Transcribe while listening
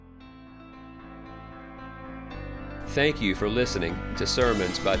Thank you for listening to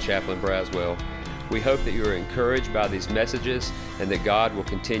Sermons by Chaplain Braswell. We hope that you are encouraged by these messages and that God will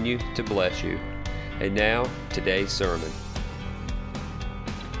continue to bless you. And now, today's sermon.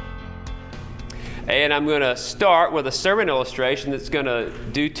 And I'm going to start with a sermon illustration that's going to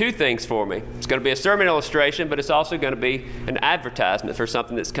do two things for me. It's going to be a sermon illustration, but it's also going to be an advertisement for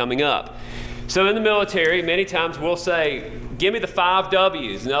something that's coming up. So in the military, many times we'll say, give me the 5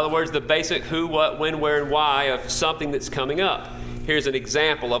 W's. In other words, the basic who, what, when, where, and why of something that's coming up. Here's an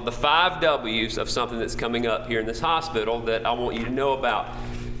example of the 5 W's of something that's coming up here in this hospital that I want you to know about.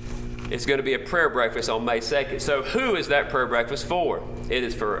 It's going to be a prayer breakfast on May 2nd. So who is that prayer breakfast for? It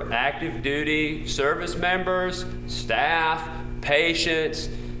is for active duty service members, staff, patients,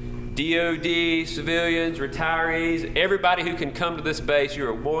 DOD, civilians, retirees, everybody who can come to this base. You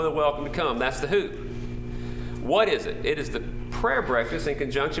are more than welcome to come. That's the who. What is it? It is the prayer breakfast in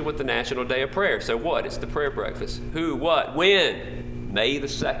conjunction with the National Day of Prayer. So what? It's the prayer breakfast. Who, what, when? May the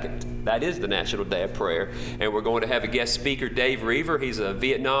 2nd. That is the National Day of Prayer. And we're going to have a guest speaker, Dave Reaver. He's a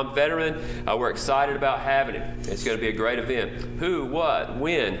Vietnam veteran. We're excited about having him. It's going to be a great event. Who, what,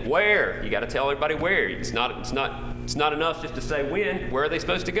 when, where? You got to tell everybody where. It's not enough just to say when. Where are they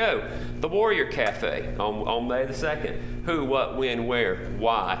supposed to go? The Warrior Cafe on May the 2nd. Who, what, when, where,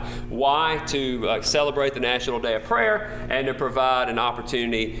 why? Why? To celebrate the National Day of Prayer and to provide an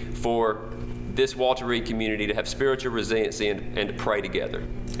opportunity for this Walter Reed community to have spiritual resiliency and to pray together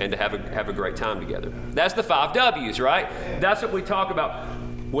and to have a great time together. That's the 5 W's, right? That's what we talk about.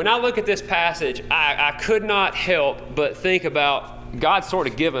 When I look at this passage, I could not help but think about God sort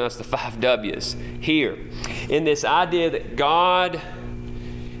of giving us the 5 W's here in this idea that God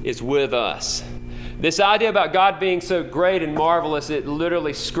is with us. This idea about God being so great and marvelous, it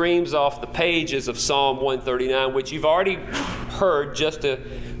literally screams off the pages of Psalm 139, which you've already heard just a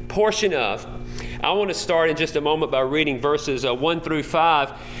portion of. I want to start in just a moment by reading verses 1 through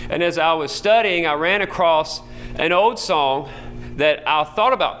 5. And as I was studying, I ran across an old song that I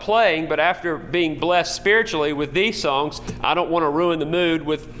thought about playing, but after being blessed spiritually with these songs, I don't want to ruin the mood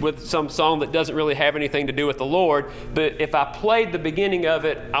with some song that doesn't really have anything to do with the Lord. But if I played the beginning of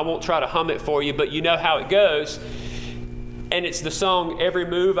it, I won't try to hum it for you, but you know how it goes. And it's the song, Every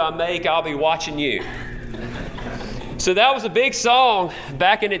Move I Make, I'll Be Watching You. So that was a big song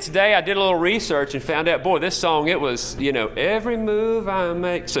back in its day. I did a little research and found out, boy, this song, it was, every move I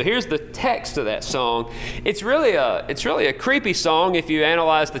make. So here's the text of that song. It's really a creepy song if you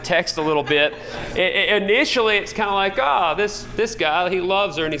analyze the text a little bit. Initially, it's kind of like, this guy, he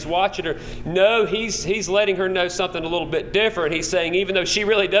loves her and he's watching her. No, he's letting her know something a little bit different. He's saying, even though she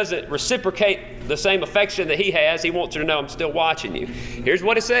really doesn't reciprocate the same affection that he has, he wants her to know, I'm still watching you. Here's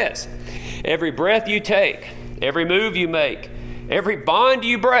what it says. Every breath you take, every move you make, every bond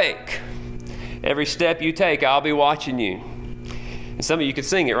you break, every step you take, I'll be watching you. And some of you could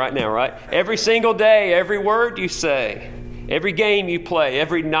sing it right now, right? Every single day, every word you say, every game you play,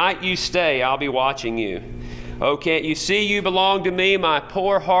 every night you stay, I'll be watching you. Oh, can't you see you belong to me? My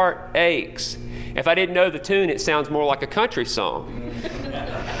poor heart aches. If I didn't know the tune, it sounds more like a country song.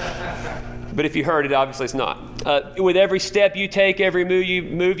 But if you heard it, obviously it's not. With every step you take, every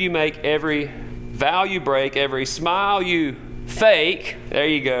move you make, every vow you break, every smile you fake, there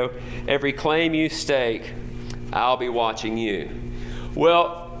you go, every claim you stake, I'll be watching you.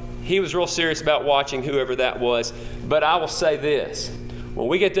 Well, he was real serious about watching whoever that was, but I will say this. When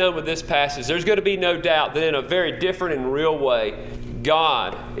we get done with this passage, there's going to be no doubt that in a very different and real way,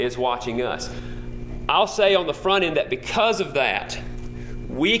 God is watching us. I'll say on the front end that because of that,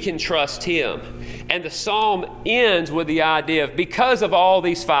 we can trust Him. And the psalm ends with the idea of because of all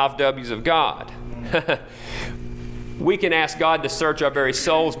these 5 W's of God, we can ask God to search our very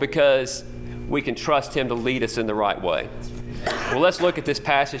souls because we can trust Him to lead us in the right way. Well, let's look at this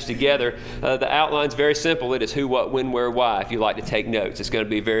passage together. The outline's very simple. It is who, what, when, where, why, if you like to take notes. It's going to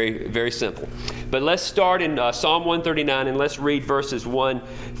be very, very simple. But let's start in Psalm 139 and let's read verses 1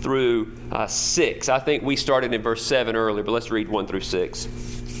 through 6. I think we started in verse 7 earlier, but let's read 1 through 6.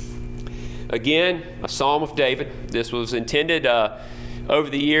 Again, a psalm of David. This was intended over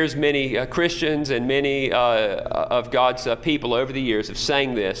the years. Many Christians and many of God's people over the years have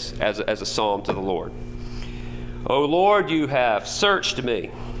sang this as a psalm to the Lord. O Lord, you have searched me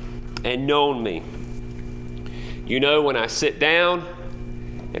and known me. You know when I sit down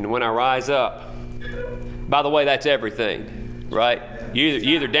and when I rise up. By the way, that's everything, right? You're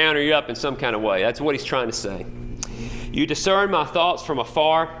either down or you're up in some kind of way. That's what he's trying to say. You discern my thoughts from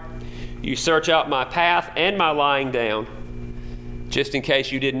afar. You search out my path and my lying down. Just in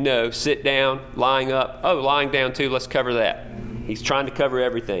case you didn't know, sit down, lying up. Oh, lying down too, let's cover that. He's trying to cover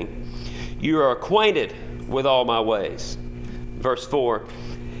everything. You are acquainted with all my ways. Verse 4,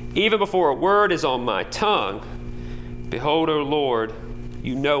 even before a word is on my tongue, behold, O Lord,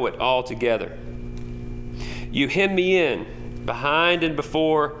 you know it altogether. You hem me in, behind and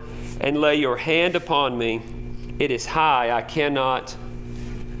before, and lay your hand upon me. It is high, I cannot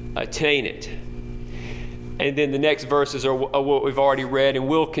attain it. And then the next verses are what we've already read, and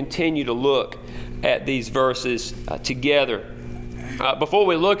we'll continue to look at these verses together. Before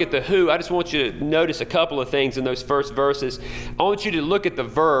we look at the who, I just want you to notice a couple of things in those first verses. I want you to look at the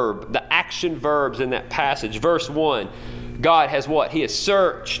verb, the action verbs in that passage. Verse 1, God has what? He has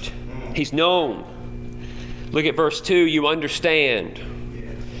searched. He's known. Look at verse 2, you understand.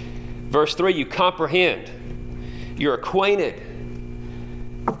 Verse 3, you comprehend. You're acquainted.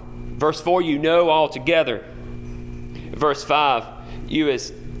 Verse 4, you know altogether. Verse 5, you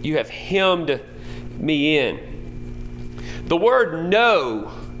have hemmed me in. The word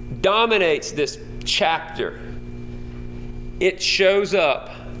know dominates this chapter. It shows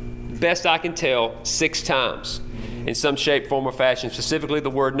up, best I can tell, 6 times in some shape, form, or fashion. Specifically the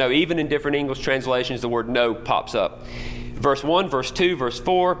word know. Even in different English translations, the word know pops up. Verse 1, verse 2, verse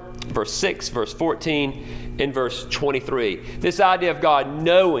 4, verse 6, verse 14, and verse 23. This idea of God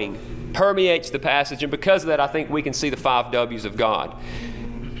knowing permeates the passage, and because of that, I think we can see the 5 W's of God.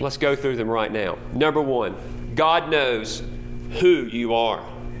 Let's go through them right now. Number 1, God knows who you are.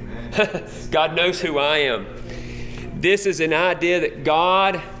 God knows who I am. This is an idea that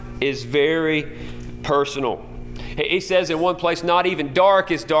God is very personal. He says in one place, not even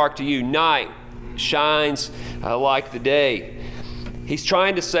dark is dark to you. Night shines like the day. He's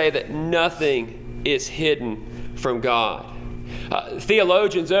trying to say that nothing is hidden from God.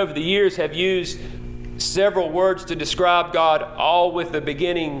 Theologians over the years have used several words to describe God, all with the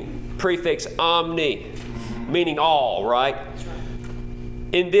beginning prefix omni, meaning all, right?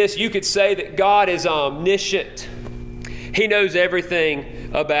 In this, you could say that God is omniscient. He knows everything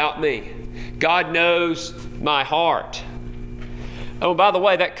about me. God knows my heart. Oh, by the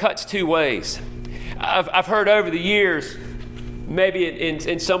way, that cuts 2 ways. I've heard over the years, maybe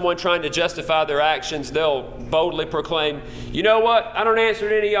in someone trying to justify their actions, they'll boldly proclaim, you know what, I don't answer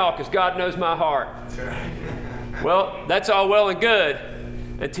to any of y'all because God knows my heart. Well, that's all well and good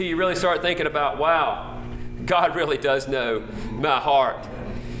until you really start thinking about, wow, God really does know my heart.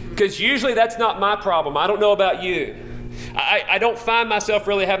 Because usually that's not my problem. I don't know about you. I don't find myself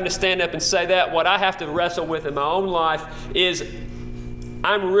really having to stand up and say that. What I have to wrestle with in my own life is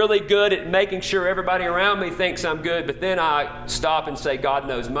I'm really good at making sure everybody around me thinks I'm good, but then I stop and say, God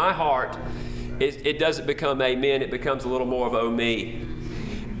knows my heart. It doesn't become amen. It becomes a little more of oh me.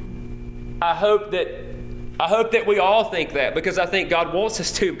 I hope that we all think that, because I think God wants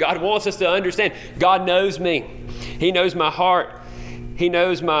us to. God wants us to understand. God knows me. He knows my heart. He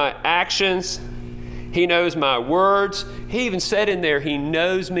knows my actions. He knows my words. He even said in there, He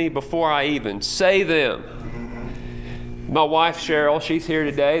knows me before I even say them. My wife, Cheryl, she's here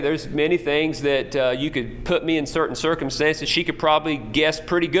today. There's many things that you could put me in certain circumstances. She could probably guess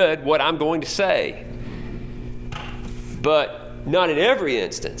pretty good what I'm going to say. But not in every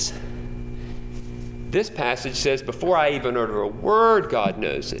instance. This passage says, before I even utter a word, God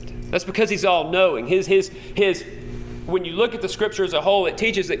knows it. That's because He's all-knowing. When you look at the Scripture as a whole, it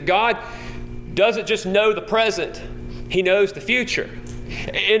teaches that God doesn't just know the present, He knows the future.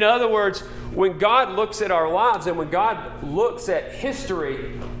 In other words, when God looks at our lives and when God looks at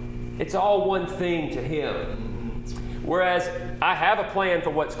history, it's all one thing to Him. Whereas I have a plan for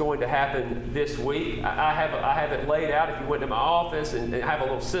what's going to happen this week. I have it laid out. If you went to my office and have a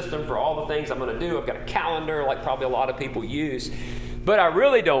little system for all the things I'm going to do, I've got a calendar like probably a lot of people use. But I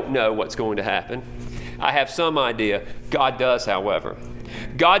really don't know what's going to happen. I have some idea. God does, however.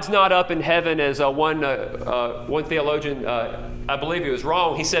 God's not up in heaven as one theologian, I believe he was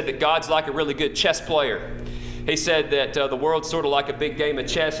wrong. He said that God's like a really good chess player. He said that the world's sort of like a big game of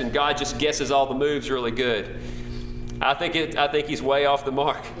chess and God just guesses all the moves really good. I think he's way off the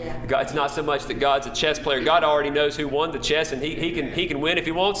mark. Yeah. It's not so much that God's a chess player. God already knows who won the chess, and he can win if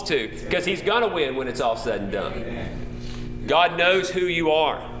he wants to, because He's going to win when it's all said and done. God knows who you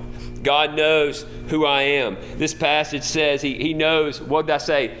are. God knows who I am. This passage says He knows, what did I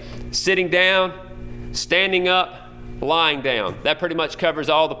say? Sitting down, standing up, lying down. That pretty much covers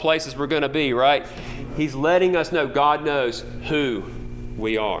all the places we're going to be, right? He's letting us know God knows who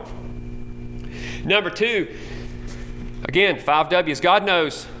we are. Number 2, again, 5 W's. God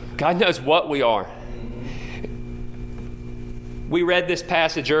knows what we are. We read this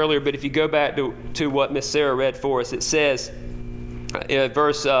passage earlier, but if you go back to what Miss Sarah read for us, it says,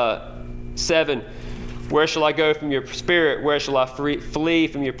 verse 7, Where shall I go from your spirit? Where shall I flee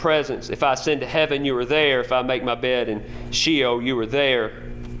from your presence? If I ascend to heaven, you are there. If I make my bed in Sheol, you are there.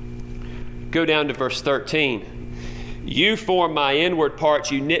 Go down to verse 13. You formed my inward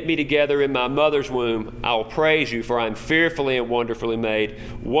parts. You knit me together in my mother's womb. I will praise you, for I am fearfully and wonderfully made.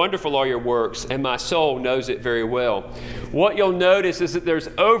 Wonderful are your works, and my soul knows it very well. What you'll notice is that there's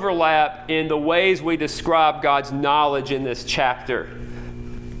overlap in the ways we describe God's knowledge in this chapter.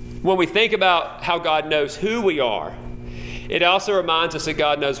 When we think about how God knows who we are, it also reminds us that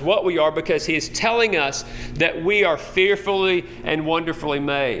God knows what we are, because He is telling us that we are fearfully and wonderfully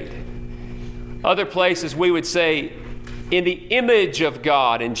made. Other places we would say, in the image of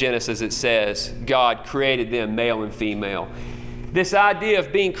God, in Genesis it says, God created them male and female. This idea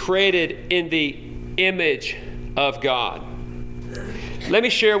of being created in the image of God. Let me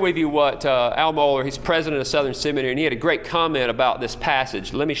share with you what Al Mohler, he's president of Southern Seminary, and he had a great comment about this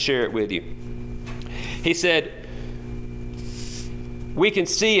passage. Let me share it with you. He said, we can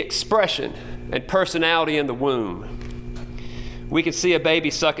see expression and personality in the womb. We can see a baby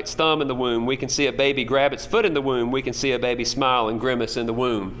suck its thumb in the womb. We can see a baby grab its foot in the womb. We can see a baby smile and grimace in the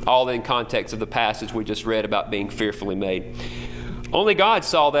womb, all in context of the passage we just read about being fearfully made. Only God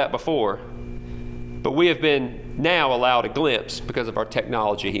saw that before, but we have been now allowed a glimpse because of our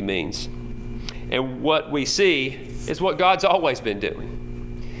technology, he means. And what we see is what God's always been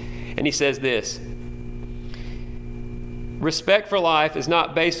doing. And he says this: respect for life is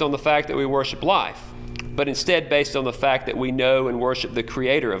not based on the fact that we worship life, but instead based on the fact that we know and worship the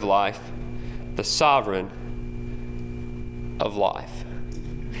creator of life, the sovereign of life.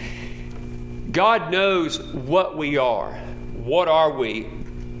 God knows what we are. What are we?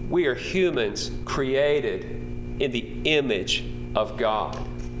 We are humans created in the image of God.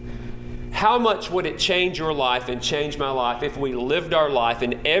 How much would it change your life and change my life if we lived our life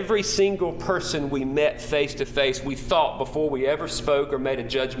and every single person we met face to face, we thought before we ever spoke or made a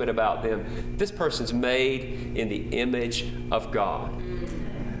judgment about them, this person's made in the image of God?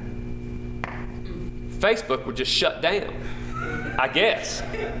 Facebook would just shut down, I guess,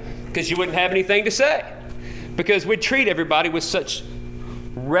 because you wouldn't have anything to say, because we'd treat everybody with such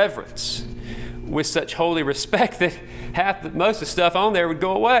reverence, with such holy respect that most of the stuff on there would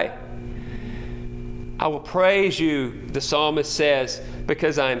go away. I will praise you, the psalmist says,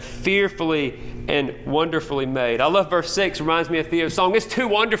 because I am fearfully and wonderfully made. I love verse 6. Reminds me of Theo's song. It's too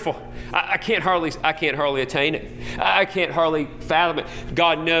wonderful. I can't hardly attain it. I can't hardly fathom it.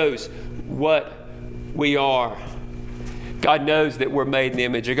 God knows what we are. God knows that we're made in the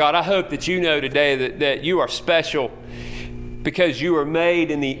image of God. I hope that you know today that you are special because you are made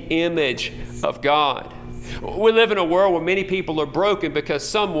in the image of God. We live in a world where many people are broken because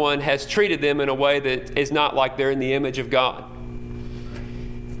someone has treated them in a way that is not like they're in the image of God.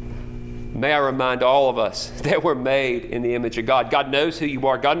 May I remind all of us that we're made in the image of God. God knows who you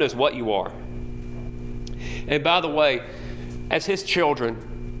are. God knows what you are. And by the way, as His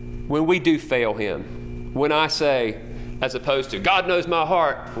children, when we do fail Him, when I say, as opposed to, God knows my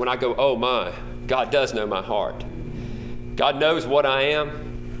heart, when I go, oh my, God does know my heart. God knows what I am.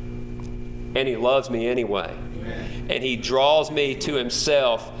 And He loves me anyway. And He draws me to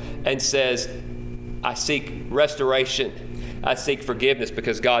Himself and says, I seek restoration. I seek forgiveness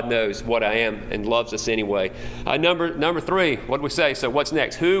because God knows what I am and loves us anyway. Number 3, what do we say? So what's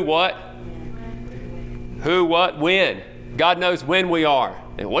next? Who, what? Who, what, when? God knows when we are.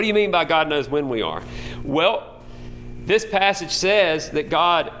 And what do you mean by God knows when we are? Well, this passage says that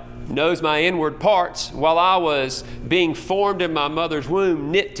God knows my inward parts. While I was being formed in my mother's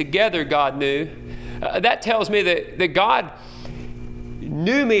womb, knit together, God knew. That tells me that God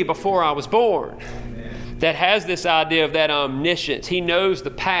knew me before I was born. That has this idea of that omniscience. He knows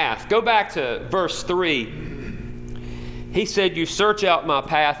the path. Go back to verse 3. He said, you search out my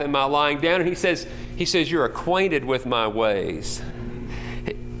path and my lying down. And he says, you're acquainted with my ways.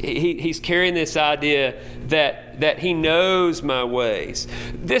 He's carrying this idea that He knows my ways.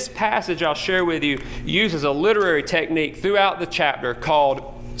 This passage I'll share with you uses a literary technique throughout the chapter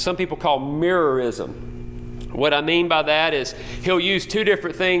some people call mirrorism. What I mean by that is he'll use two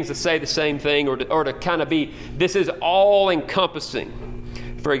different things to say the same thing or to kind of be, this is all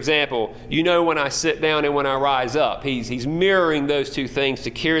encompassing. For example, when I sit down and when I rise up, he's mirroring those two things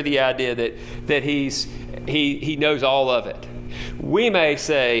to carry the idea that he knows all of it. We may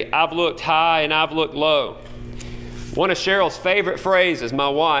say, I've looked high and I've looked low. One of Cheryl's favorite phrases, my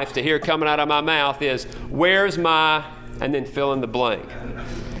wife, to hear coming out of my mouth is, where's my, and then fill in the blank.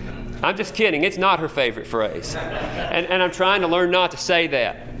 I'm just kidding. It's not her favorite phrase. And I'm trying to learn not to say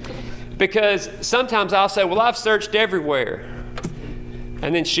that. Because sometimes I'll say, well, I've searched everywhere.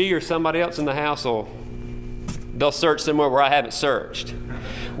 And then she or somebody else in the house will they'll search somewhere where I haven't searched.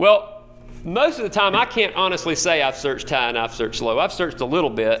 Well, most of the time, I can't honestly say I've searched high and I've searched low. I've searched a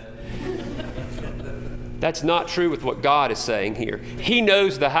little bit. That's not true with what God is saying here. He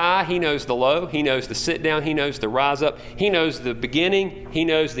knows the high, He knows the low, He knows the sit down, He knows the rise up, He knows the beginning, He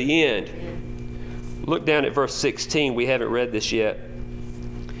knows the end. Look down at verse 16. We haven't read this yet.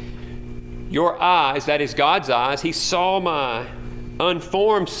 Your eyes, that is God's eyes, He saw my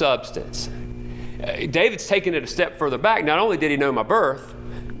unformed substance. David's taking it a step further back. Not only did He know my birth,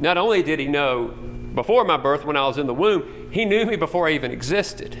 not only did He know before my birth when I was in the womb, He knew me before I even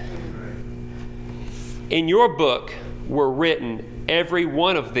existed. In your book were written, every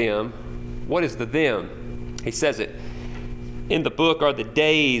one of them. What is the them? He says it. In the book are the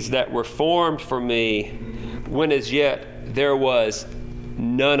days that were formed for me, when as yet there was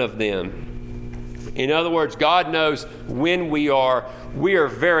none of them. In other words, God knows when we are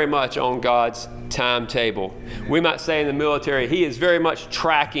very much on God's timetable. We might say in the military, He is very much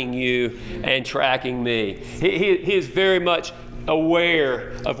tracking you and tracking me. He is very much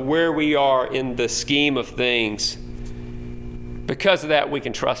aware of where we are in the scheme of things. Because of that, we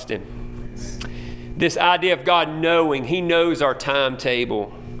can trust Him. This idea of God knowing, He knows our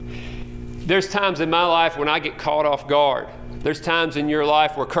timetable. There's times in my life when I get caught off guard. There's times in your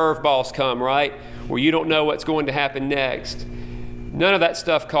life where curveballs come, right? Where you don't know what's going to happen next. None of that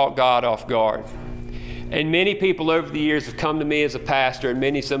stuff caught God off guard. And many people over the years have come to me as a pastor,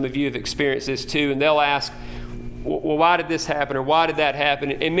 and some of you have experienced this too, and they'll ask, well, why did this happen, or why did that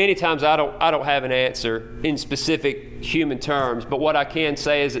happen? And many times I don't have an answer in specific human terms, but what I can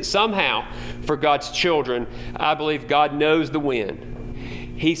say is that somehow for God's children, I believe God knows the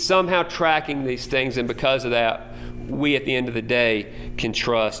when. He's somehow tracking these things, and because of that, we at the end of the day can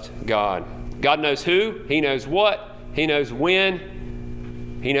trust God. God knows who, He knows what, He knows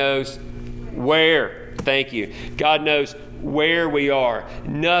when, He knows where. Thank you. God knows where we are.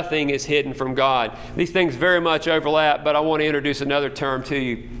 Nothing is hidden from God. These things very much overlap, but I want to introduce another term to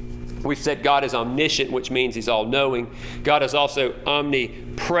you. We've said God is omniscient, which means He's all-knowing. God is also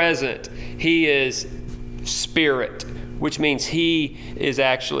omnipresent. He is spirit, which means He is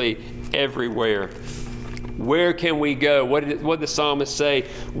actually everywhere. Where can we go? What did the psalmist say?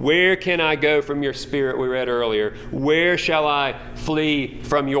 Where can I go from your spirit, we read earlier? Where shall I flee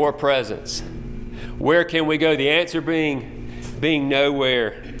from your presence? Where can we go? The answer being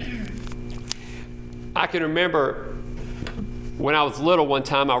nowhere. I can remember when I was little one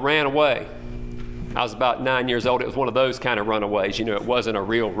time, I ran away. I was about 9 years old. It was one of those kind of runaways. You know, it wasn't a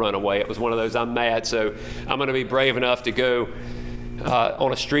real runaway. It was one of those, I'm mad, so I'm going to be brave enough to go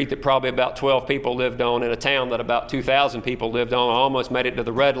on a street that probably about 12 people lived on in a town that about 2,000 people lived on. I almost made it to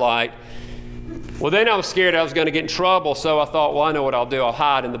the red light. Well, then I was scared I was going to get in trouble, so I thought, well, I know what I'll do. I'll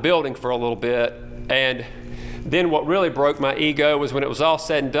hide in the building for a little bit. And then what really broke my ego was when it was all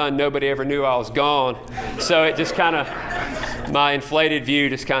said and done, nobody ever knew I was gone. So it just kind of, my inflated view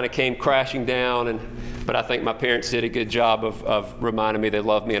just kind of came crashing down. But I think my parents did a good job of reminding me they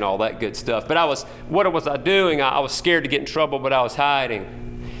loved me and all that good stuff. But what was I doing? I was scared to get in trouble, but I was hiding.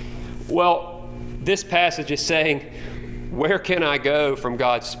 Well, this passage is saying, where can I go from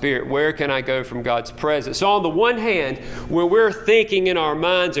God's Spirit? Where can I go from God's presence? So on the one hand, when we're thinking in our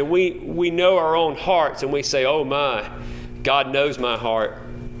minds and we know our own hearts and we say, oh my, God knows my heart,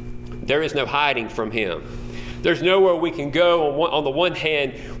 there is no hiding from Him. There's nowhere we can go on the one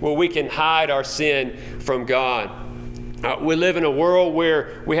hand where we can hide our sin from God. We live in a world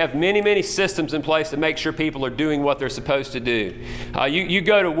where we have many, many systems in place to make sure people are doing what they're supposed to do. You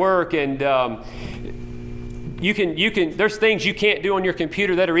go to work and there's things you can't do on your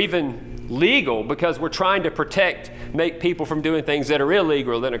computer that are even legal because we're trying to make people from doing things that are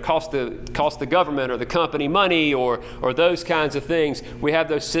illegal, that cost the government or the company money or those kinds of things. We have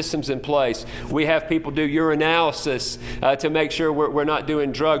those systems in place. We have people do urinalysis to make sure we're not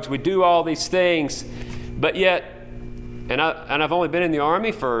doing drugs. We do all these things, but yet, and I've only been in the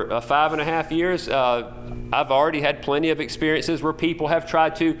Army for 5.5 years. I've already had plenty of experiences where people have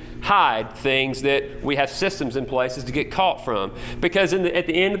tried to hide things that we have systems in places to get caught from. Because at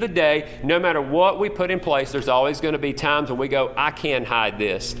the end of the day, no matter what we put in place, there's always going to be times when we go, I can hide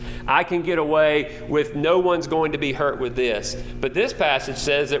this. I can get away with no one's going to be hurt with this. But this passage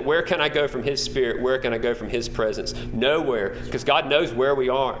says that where can I go from His Spirit? Where can I go from His presence? Nowhere, because God knows where we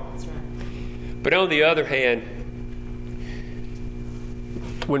are. That's right. But on the other hand,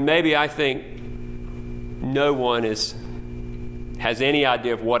 when maybe I think no one has any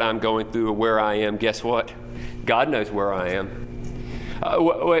idea of what I'm going through or where I am, guess what? God knows where I am.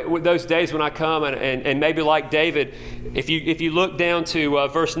 Those days when I come and maybe like David, if you look down to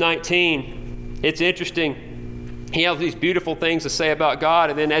verse 19, it's interesting. He has these beautiful things to say about God.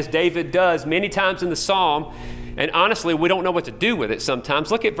 And then as David does many times in the psalm, and honestly, we don't know what to do with it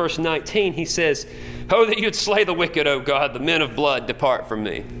sometimes. Look at verse 19. He says, "Oh, that you'd slay the wicked, O God, the men of blood, depart from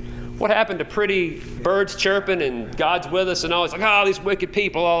me." What happened to pretty birds chirping and God's with us and all? It's like, oh, these wicked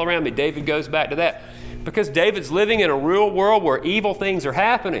people all around me. David goes back to that because David's living in a real world where evil things are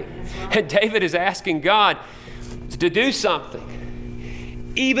happening. And David is asking God to do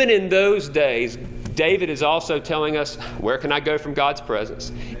something. Even in those days, David is also telling us, where can I go from God's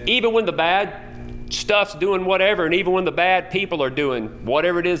presence? Even when the bad stuff's doing whatever, and even when the bad people are doing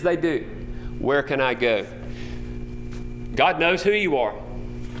whatever it is they do, where can I go? God knows who you are.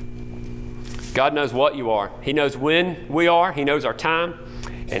 God knows what you are. He knows when we are. He knows our time.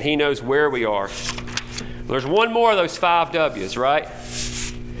 And He knows where we are. There's one more of those 5 W's, right?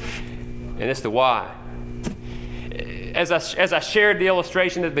 And it's the why. As I shared the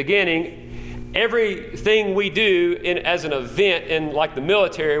illustration at the beginning, everything we do as an event in like the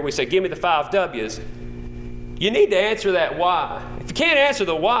military, we say, give me the 5 W's. You need to answer that why. If you can't answer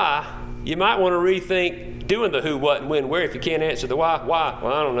the why, you might want to rethink doing the who, what, and when, where. If you can't answer the why? Well,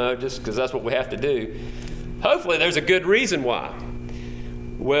 I don't know, just because that's what we have to do. Hopefully there's a good reason why.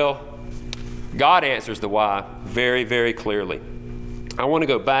 Well, God answers the why very, very clearly. I want to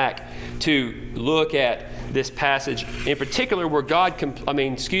go back to look at this passage in particular where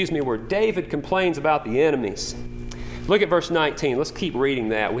where David complains about the enemies. Look at verse 19. Let's keep reading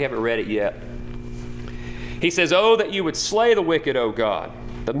that. We haven't read it yet. He says, "Oh, that you would slay the wicked, O God.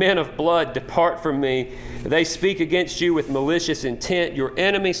 The men of blood depart from me. They speak against you with malicious intent. Your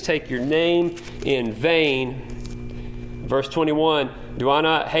enemies take your name in vain." Verse 21, "Do I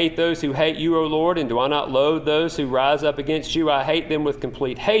not hate those who hate you, O Lord? And do I not loathe those who rise up against you? I hate them with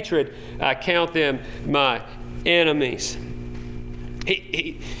complete hatred. I count them my enemies."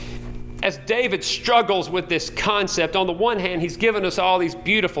 As David struggles with this concept, on the one hand, he's given us all these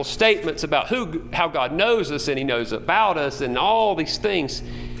beautiful statements about how God knows us and He knows about us and all these things.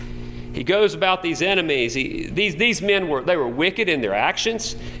 He goes about these enemies. These men were wicked in their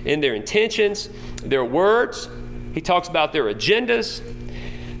actions, in their intentions, their words. He talks about their agendas.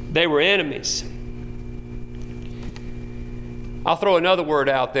 They were enemies. I'll throw another word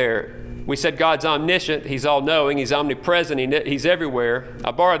out there. We said God's omniscient. He's all-knowing. He's omnipresent. He's everywhere.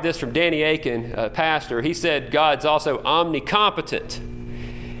 I borrowed this from Danny Aiken, a pastor. He said God's also omnicompetent.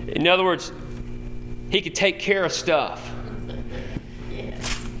 In other words, He could take care of stuff.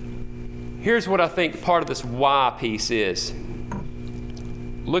 Here's what I think part of this why piece is.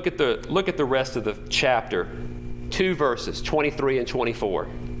 Look at the rest of the chapter. 2 verses, 23 and 24.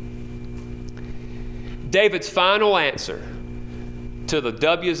 David's final answer to the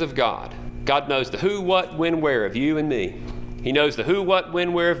W's of God. God knows the who, what, when, where of you and me. He knows the who, what,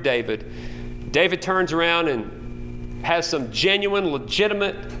 when, where of David. David turns around and has some genuine,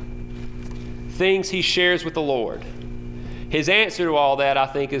 legitimate things he shares with the Lord. His answer to all that, I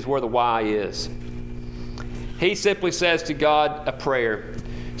think, is where the why is. He simply says to God a prayer.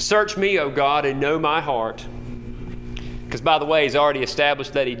 "Search me, O God, and know my heart." Because, by the way, he's already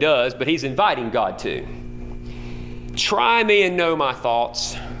established that he does, but he's inviting God to. "Try me and know my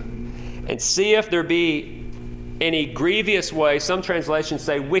thoughts, and see if there be any grievous way," some translations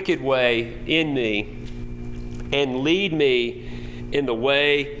say wicked way, "in me, and lead me in the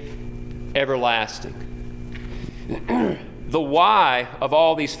way everlasting." The why of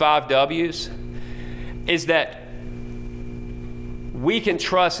all these 5 W's is that we can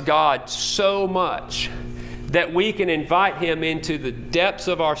trust God so much that we can invite Him into the depths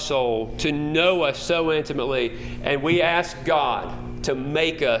of our soul to know us so intimately, and we ask God to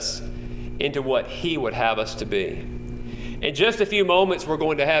make us into what He would have us to be. In just a few moments, we're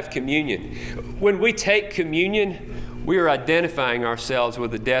going to have communion. When we take communion, we are identifying ourselves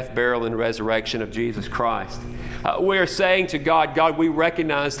with the death, burial, and resurrection of Jesus Christ. We are saying to God, God, we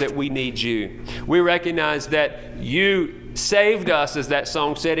recognize that we need You. We recognize that You saved us, as that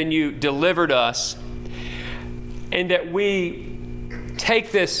song said, and You delivered us. And that we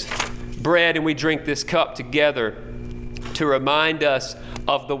take this bread and we drink this cup together to remind us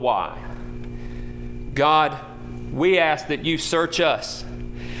of the why. God, we ask that You search us.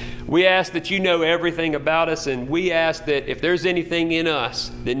 We ask that You know everything about us, and we ask that if there's anything in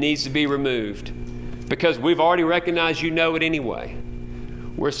us that needs to be removed, because we've already recognized You know it anyway,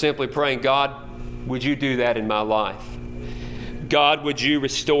 we're simply praying, God, would You do that in my life? God, would You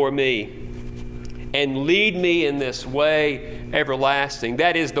restore me and lead me in this way everlasting?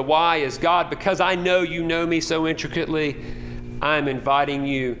 That is the why, is God, because I know You know me so intricately, I'm inviting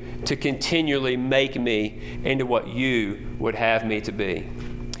You to continually make me into what You would have me to be.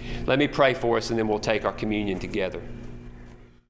 Let me pray for us, and then we'll take our communion together.